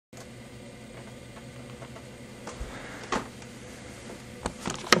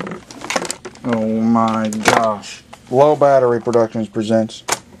Oh my gosh. Low Battery Productions presents.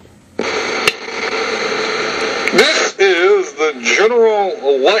 This is the General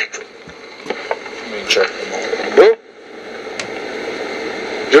Electric. Let me check them all.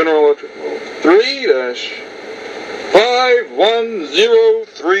 General Electric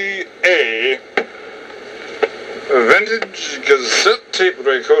 3-5103A. Vintage cassette tape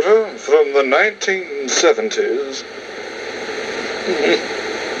recorder from the 1970s.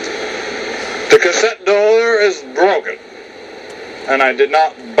 The cassette door is broken, and I did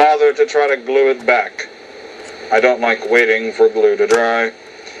not bother to try to glue it back. I don't like waiting for glue to dry,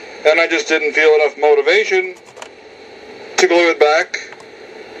 and I just didn't feel enough motivation to glue it back,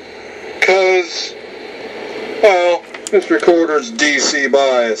 because, well, this recorder's DC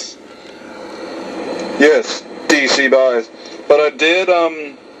bias. Yes, DC bias. But I did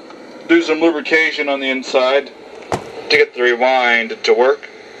do some lubrication on the inside to get the rewind to work.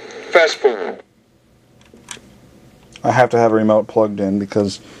 Fast forward. I have to have a remote plugged in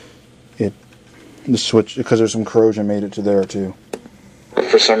because the switch, because there's some corrosion made it to there too.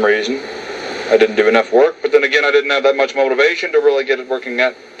 For some reason, I didn't do enough work, but then again I didn't have that much motivation to really get it working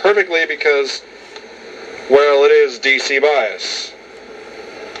out perfectly because, well, it is DC bias.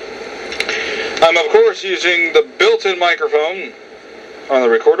 I'm of course using the built-in microphone on the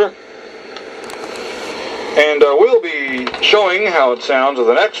recorder, and we'll be showing how it sounds with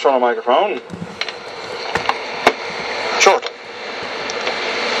an external microphone shortly.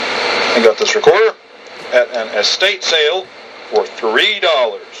 I got this recorder at an estate sale for $3.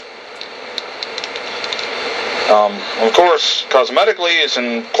 Of course, cosmetically it's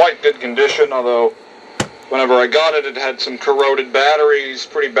in quite good condition, although whenever I got it, it had some corroded batteries,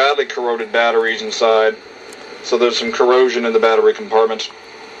 pretty badly corroded batteries inside. So there's some corrosion in the battery compartment.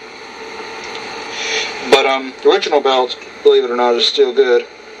 But the original belt, believe it or not, is still good.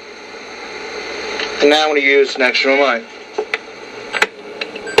 And now I'm going to use an external mic.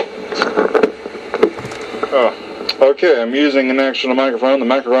 Oh, okay, I'm using an external microphone. The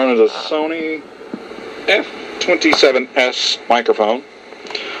microphone is a Sony F27S microphone.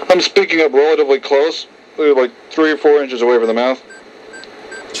 I'm speaking up relatively close, like 3 or 4 inches away from the mouth,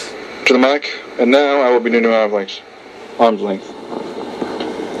 to the mic. And now I will be doing arm's length.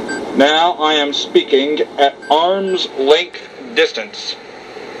 Now I am speaking at arm's length distance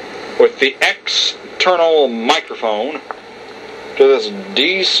with the external microphone to this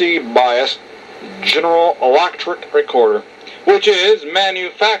DC biased General Electric recorder, which is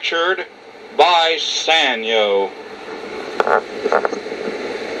manufactured by Sanyo.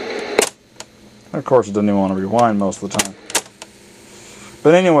 Of course, it doesn't even want to rewind most of the time.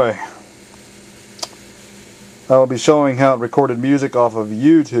 But anyway, I will be showing how it recorded music off of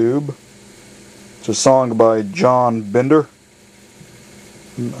YouTube. It's a song by John Bender.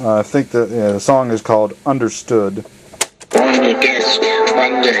 I think that the song is called Understood. On your desk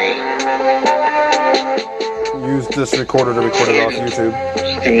one day. Use this recorder to record it off YouTube.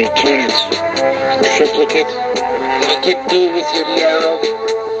 And return it. Triplicate. Like it do with your love.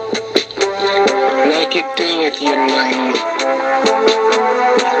 Like it do with your mind.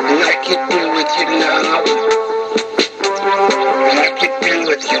 Like it do with your love. Like it do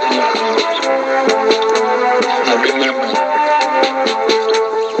with your love. I remember.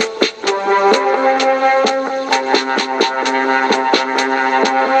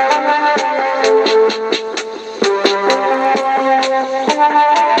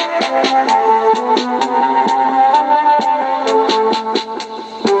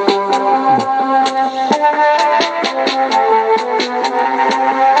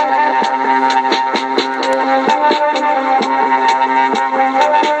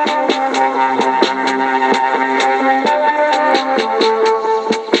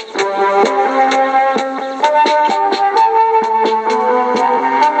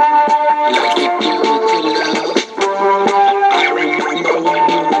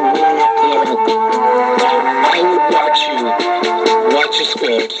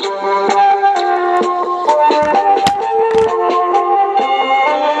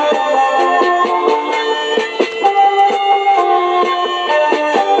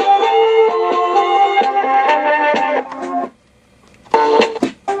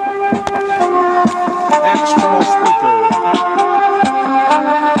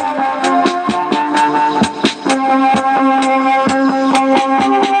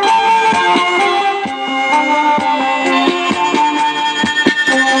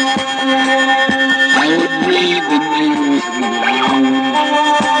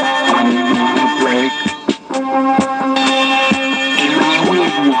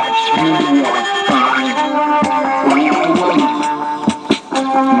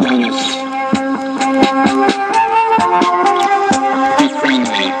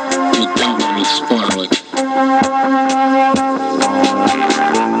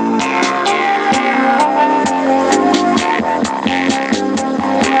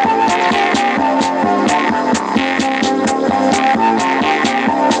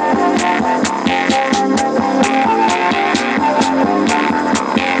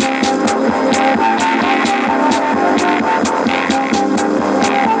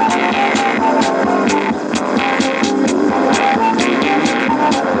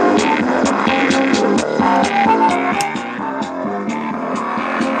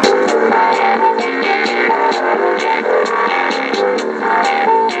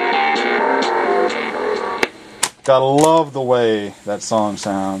 Gotta love the way that song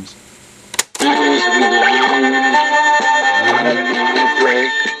sounds.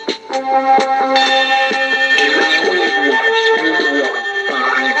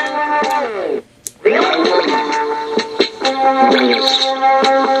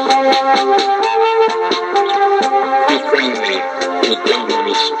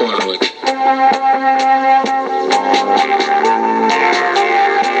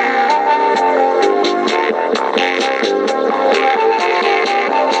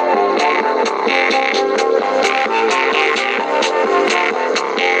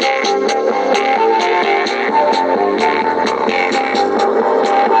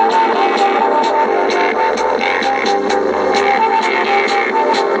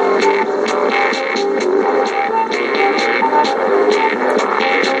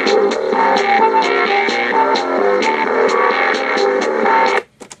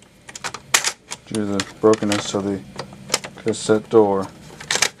 Due to the brokenness of the cassette door.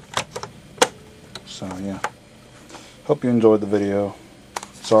 So yeah, hope you enjoyed the video.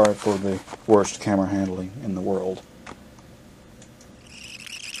 Sorry for the worst camera handling in the world.